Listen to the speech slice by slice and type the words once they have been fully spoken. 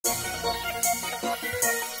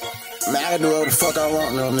Man, I can do whatever the fuck I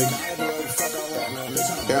want, little nigga.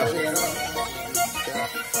 Yeah.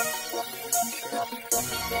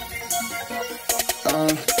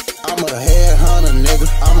 I'm a headhunter, nigga.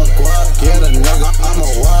 I'm a guard getter, nigga. I'm a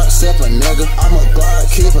walk sipper, nigga. I'm a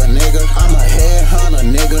guard keeper, nigga. I'm a headhunter,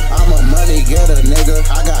 nigga. I'm a money getter, nigga.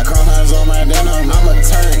 I got crosshands on my denim. I'm a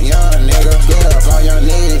turn young, nigga. Get up on your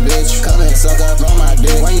knees, bitch. Come and suck up on my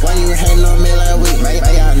dick. When you hating on me like we, man,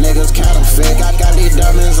 y'all niggas counterfeit. Got these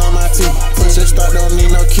diamonds on my teeth. Pussy start, don't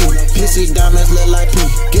need no key. Pissy diamonds look like pee.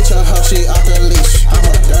 Get your hoe shit off the leash. I'm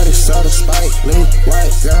a dirty soda spike. Lean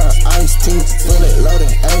white girl, iced tea. Bullet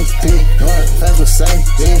loaded, AP. Doing fast with safe,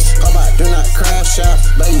 bitch. Hope I do not crash out,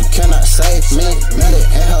 but you cannot save me. Met it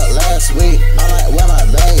in her last week. I'm like, where my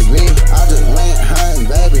baby? I just went home,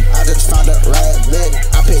 baby. I just found a rat bitch.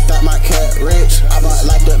 I picked out my cat rich. I bought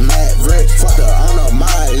like the Maverick. Fucked her on a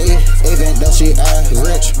Miley, even though she ass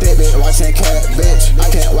rich. Big bitch watching cat bitch. I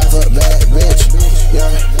can't wipe a bad bitch. Yeah,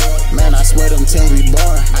 man, I swear them teams be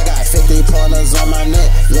boring. I got 50 partners on my neck.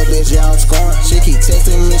 Little bitch, yeah, I'm scoring. She keep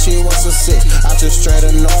texting me, she wants a six. I just straight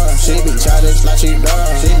ignore her. She be childish like she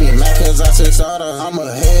done. She be mad cause I text order. I'm a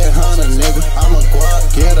headhunter, nigga. I'm a guard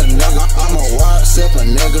getter, nigga. I'm a walk sipper,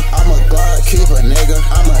 nigga. I'm a guard keeper, nigga.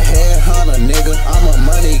 I'm a headhunter, nigga. I'm a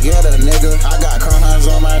money getter, nigga. I got crosshands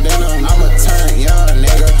on my denim. I'm a turn young.